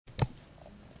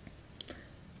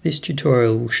This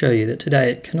tutorial will show you that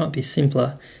today it cannot be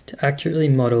simpler to accurately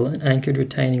model an anchored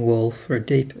retaining wall for a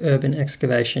deep urban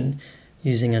excavation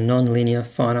using a non-linear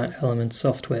finite element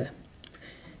software.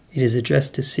 It is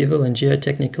addressed to civil and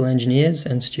geotechnical engineers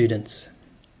and students.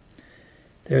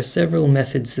 There are several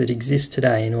methods that exist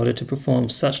today in order to perform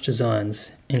such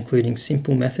designs, including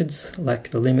simple methods like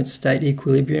the limit state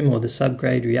equilibrium or the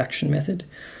subgrade reaction method,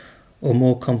 or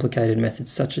more complicated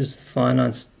methods such as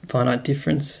finite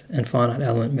difference and finite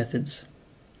element methods.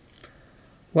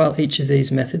 While each of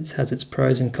these methods has its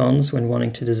pros and cons when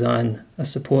wanting to design a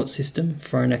support system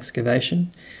for an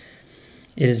excavation,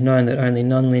 it is known that only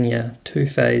nonlinear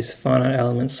two-phase finite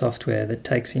element software that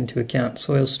takes into account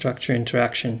soil structure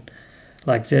interaction,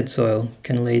 like ZSOIL,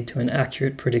 can lead to an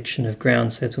accurate prediction of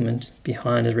ground settlement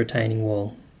behind a retaining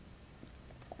wall.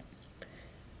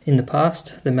 In the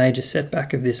past, the major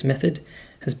setback of this method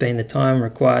has been the time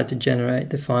required to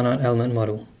generate the finite element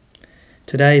model.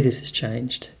 Today this has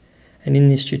changed, and in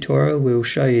this tutorial we will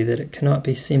show you that it cannot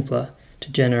be simpler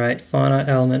to generate finite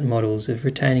element models of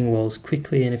retaining walls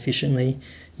quickly and efficiently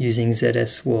using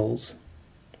ZSwalls.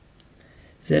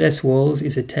 ZSwalls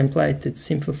is a template that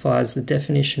simplifies the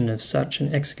definition of such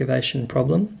an excavation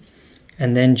problem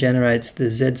and then generates the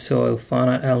ZSOIL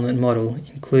finite element model,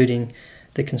 including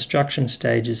the construction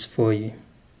stages for you.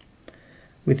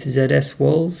 With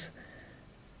ZSwalls,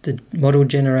 the model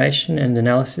generation and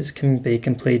analysis can be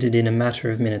completed in a matter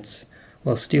of minutes,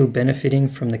 while still benefiting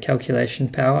from the calculation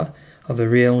power of a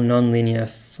real non-linear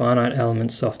finite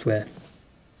element software.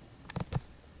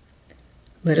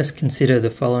 Let us consider the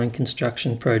following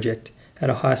construction project at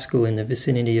a high school in the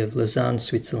vicinity of Lausanne,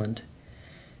 Switzerland.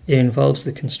 It involves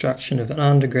the construction of an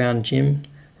underground gym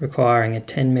requiring a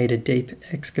 10-metre deep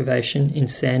excavation in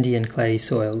sandy and clayey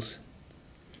soils.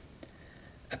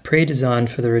 A pre-design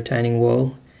for the retaining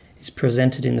wall is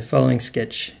presented in the following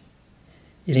sketch.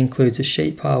 It includes a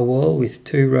sheet pile wall with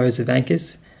 2 rows of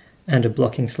anchors and a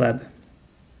blocking slab.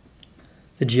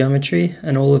 The geometry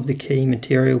and all of the key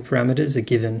material parameters are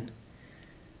given.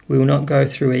 We will not go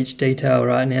through each detail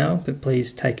right now, but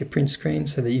please take a print screen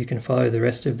so that you can follow the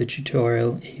rest of the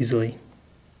tutorial easily.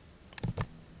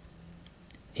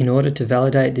 In order to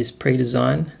validate this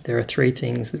pre-design, there are 3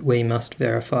 things that we must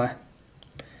verify.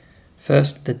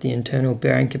 First, that the internal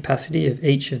bearing capacity of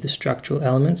each of the structural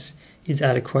elements is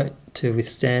adequate to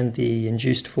withstand the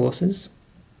induced forces.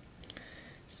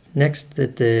 Next,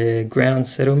 that the ground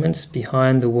settlements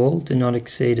behind the wall do not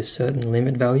exceed a certain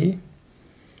limit value.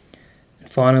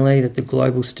 And finally, that the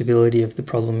global stability of the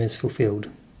problem is fulfilled.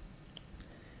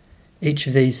 Each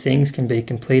of these things can be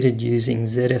completed using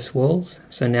ZSwalls,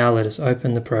 so now let us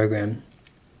open the program.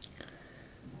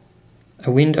 A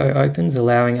window opens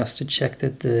allowing us to check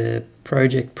that the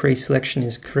project pre-selection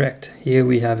is correct. Here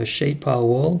we have a sheet pile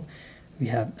wall, we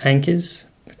have anchors,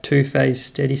 a 2-phase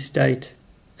steady state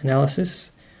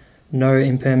analysis, no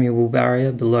impermeable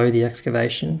barrier below the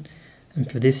excavation,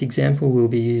 and for this example we'll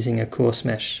be using a coarse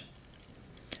mesh.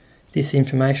 This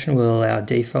information will allow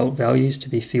default values to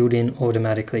be filled in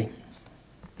automatically.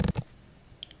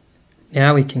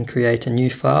 Now we can create a new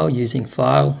file using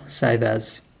File, Save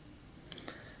As.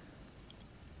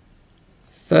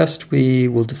 First we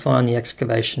will define the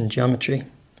excavation geometry.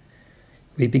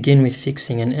 We begin with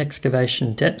fixing an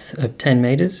excavation depth of 10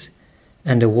 meters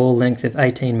and a wall length of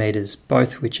 18 meters,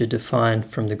 both which are defined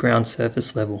from the ground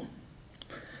surface level.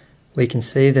 We can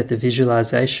see that the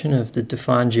visualization of the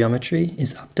defined geometry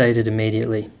is updated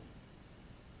immediately.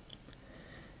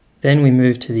 Then we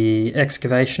move to the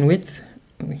excavation width.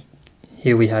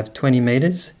 Here we have 20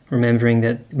 meters, remembering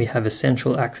that we have a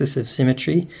central axis of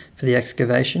symmetry for the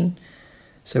excavation.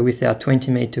 So with our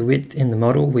 20 meter width in the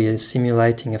model, we are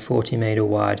simulating a 40 meter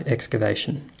wide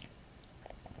excavation.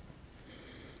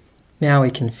 Now we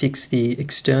can fix the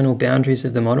external boundaries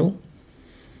of the model.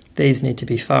 These need to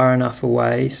be far enough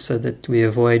away so that we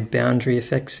avoid boundary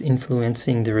effects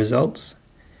influencing the results.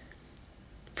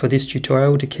 For this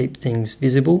tutorial, to keep things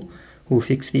visible, we'll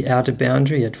fix the outer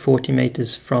boundary at 40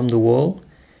 meters from the wall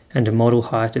and a model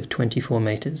height of 24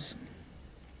 meters.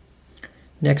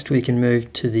 Next we can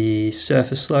move to the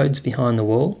surface loads behind the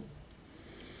wall.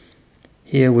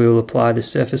 Here we will apply the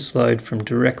surface load from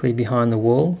directly behind the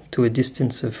wall to a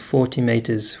distance of 40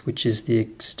 meters, which is the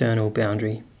external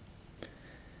boundary.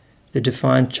 The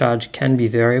defined charge can be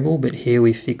variable, but here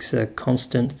we fix a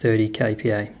constant 30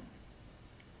 kPa.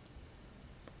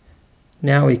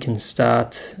 Now we can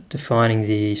start defining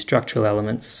the structural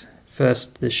elements.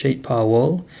 First, the sheet pile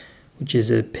wall, which is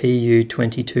a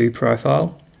PU22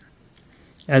 profile,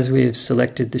 As we have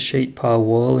selected the sheet pile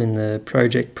wall in the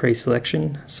project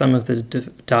pre-selection, some of the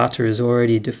data is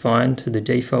already defined to the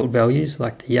default values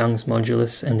like the Young's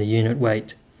modulus and the unit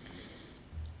weight.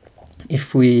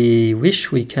 If we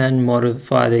wish, we can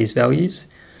modify these values,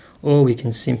 or we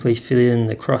can simply fill in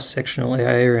the cross-sectional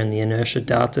area and the inertia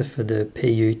data for the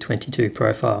PU22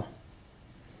 profile.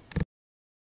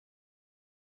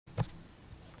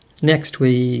 Next,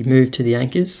 we move to the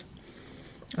anchors.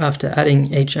 After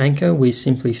adding each anchor, we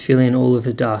simply fill in all of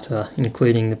the data,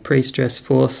 including the pre-stress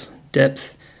force,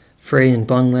 depth, free and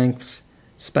bond lengths,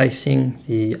 spacing,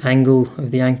 the angle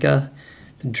of the anchor,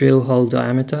 the drill hole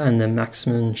diameter, and the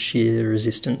maximum shear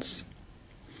resistance.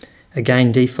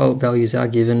 Again, default values are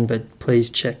given, but please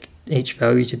check each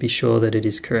value to be sure that it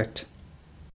is correct.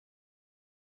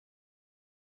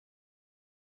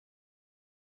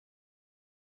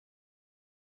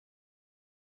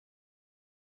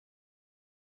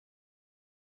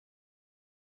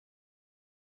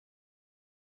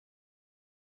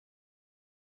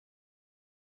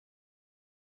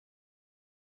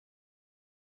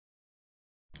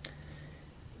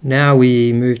 Now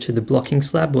we move to the blocking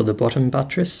slab or the bottom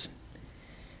buttress.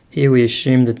 Here we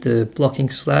assume that the blocking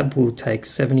slab will take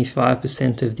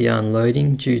 75% of the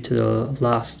unloading due to the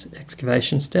last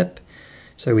excavation step.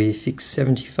 So we fix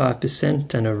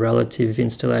 75% and a relative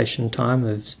installation time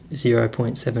of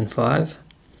 0.75.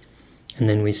 And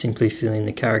then we simply fill in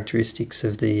the characteristics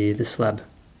of the slab.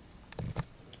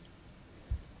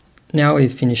 Now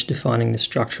we've finished defining the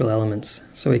structural elements,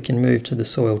 so we can move to the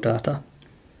soil data.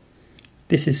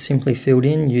 This is simply filled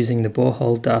in using the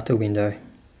borehole data window.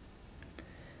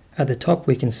 At the top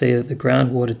we can see that the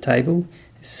groundwater table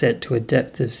is set to a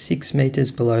depth of 6 meters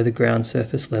below the ground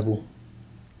surface level.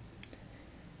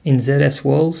 In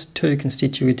ZSwalls, two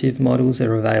constitutive models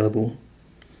are available,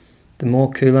 the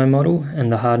Moore-Coulomb model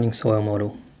and the hardening soil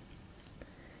model.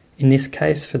 In this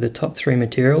case, for the top three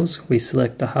materials, we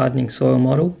select the hardening soil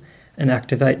model and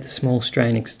activate the small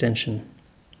strain extension.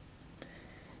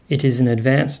 It is an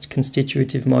advanced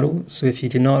constitutive model, so if you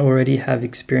do not already have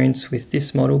experience with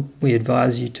this model, we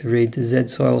advise you to read the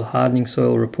ZSOIL hardening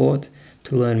soil report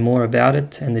to learn more about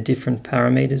it and the different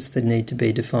parameters that need to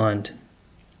be defined.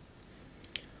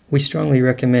 We strongly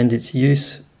recommend its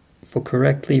use for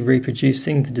correctly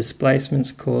reproducing the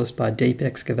displacements caused by deep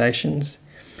excavations,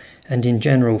 and in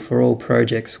general for all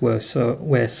projects where soil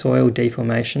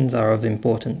deformations are of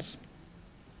importance.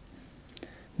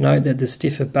 Note that the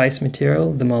stiffer base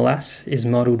material, the molasse, is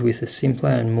modelled with a simpler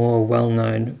and more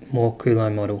well-known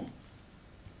Moore-Coulomb model.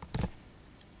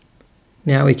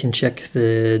 Now we can check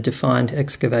the defined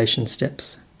excavation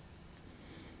steps.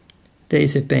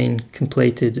 These have been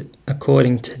completed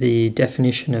according to the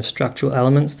definition of structural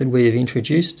elements that we have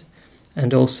introduced,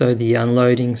 and also the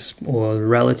unloadings or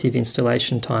relative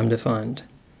installation time defined.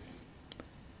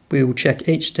 We will check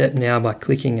each step now by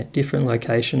clicking at different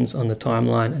locations on the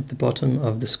timeline at the bottom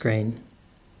of the screen.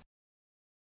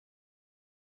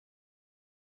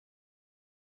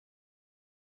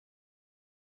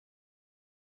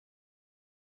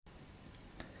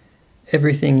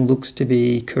 Everything looks to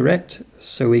be correct,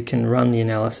 so we can run the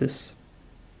analysis.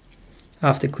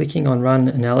 After clicking on Run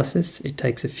Analysis, it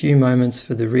takes a few moments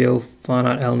for the real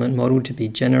finite element model to be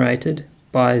generated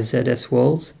by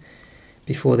ZSwalls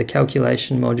before the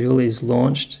calculation module is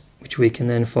launched, which we can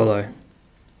then follow.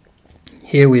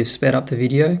 Here we've sped up the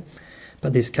video,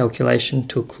 but this calculation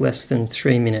took less than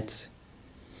 3 minutes.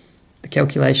 The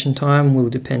calculation time will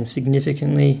depend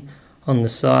significantly on the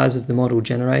size of the model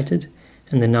generated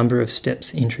and the number of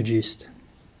steps introduced.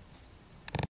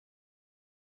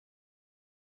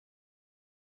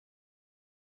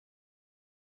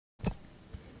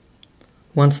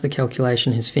 Once the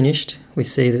calculation is finished, we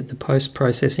see that the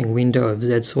post-processing window of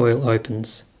ZSOIL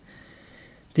opens.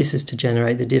 This is to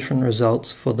generate the different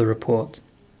results for the report.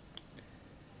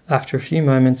 After a few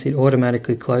moments, it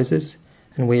automatically closes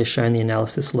and we are shown the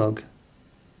analysis log.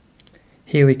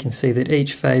 Here we can see that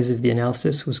each phase of the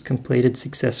analysis was completed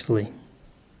successfully.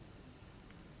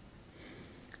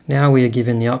 Now we are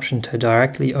given the option to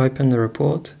directly open the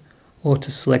report or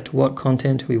to select what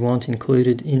content we want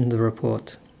included in the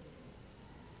report.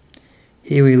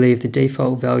 Here we leave the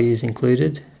default values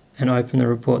included and open the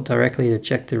report directly to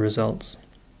check the results.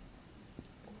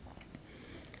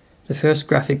 The first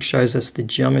graphic shows us the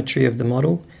geometry of the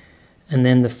model and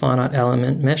then the finite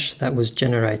element mesh that was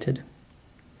generated.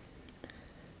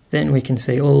 Then we can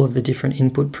see all of the different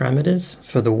input parameters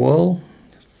for the wall,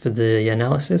 for the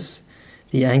analysis,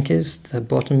 the anchors, the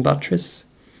bottom buttress,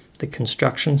 the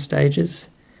construction stages,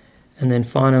 and then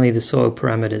finally the soil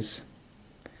parameters.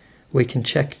 We can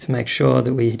check to make sure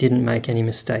that we didn't make any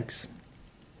mistakes.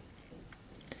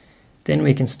 Then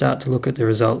we can start to look at the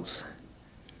results.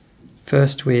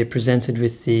 First, we are presented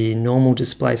with the normal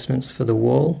displacements for the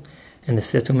wall and the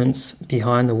settlements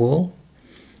behind the wall,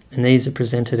 and these are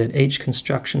presented at each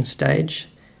construction stage,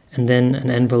 and then an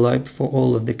envelope for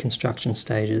all of the construction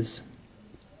stages.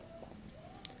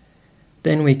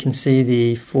 Then we can see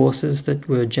the forces that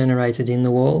were generated in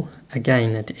the wall,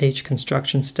 again at each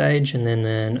construction stage, and then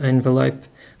an envelope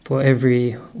for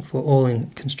all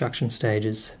in construction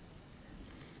stages.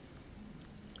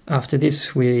 After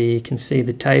this, we can see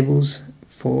the tables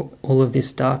for all of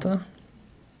this data.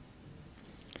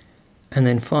 And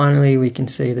then finally, we can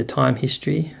see the time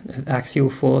history of axial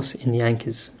force in the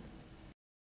anchors.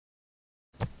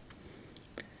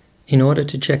 In order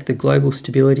to check the global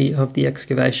stability of the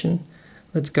excavation,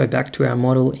 let's go back to our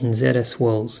model in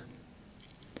ZSwalls.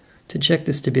 To check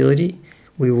the stability,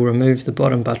 we will remove the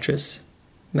bottom buttress,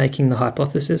 making the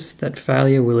hypothesis that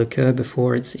failure will occur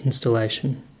before its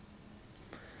installation.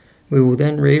 We will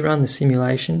then rerun the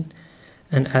simulation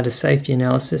and add a safety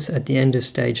analysis at the end of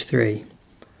stage 3,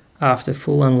 after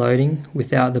full unloading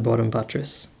without the bottom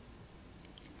buttress.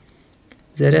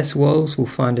 ZSWalls will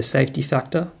find a safety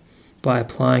factor by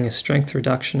applying a strength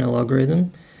reduction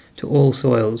algorithm to all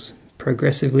soils,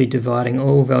 progressively dividing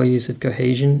all values of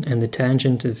cohesion and the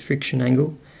tangent of friction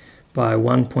angle by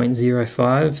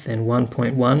 1.05, then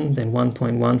 1.1, then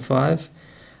 1.15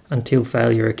 until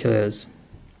failure occurs.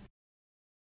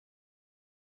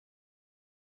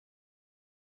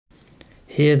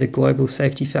 Here, the global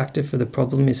safety factor for the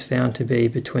problem is found to be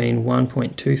between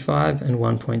 1.25 and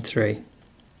 1.3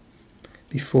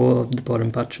 before the bottom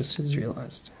buttress is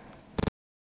realized.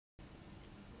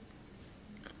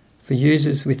 For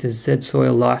users with a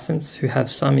ZSOIL license who have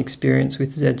some experience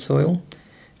with ZSOIL,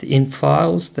 the INP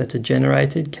files that are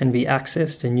generated can be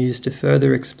accessed and used to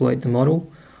further exploit the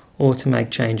model or to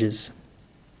make changes.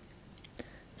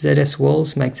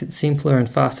 ZSWalls makes it simpler and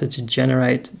faster to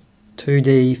generate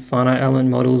 2D finite element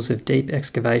models of deep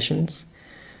excavations,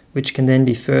 which can then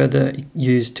be further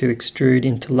used to extrude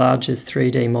into larger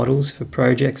 3D models for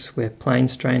projects where plane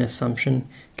strain assumption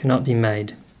cannot be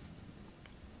made.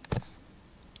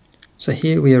 So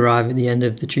here we arrive at the end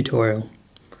of the tutorial.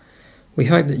 We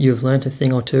hope that you have learnt a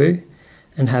thing or two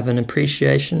and have an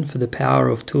appreciation for the power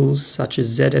of tools such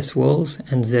as ZSWalls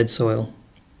and ZSOIL.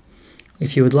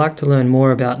 If you would like to learn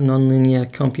more about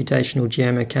nonlinear computational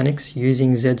geomechanics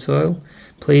using ZSOIL,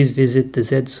 please visit the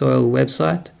ZSOIL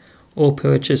website or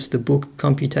purchase the book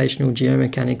Computational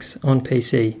Geomechanics on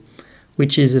PC,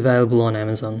 which is available on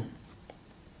Amazon.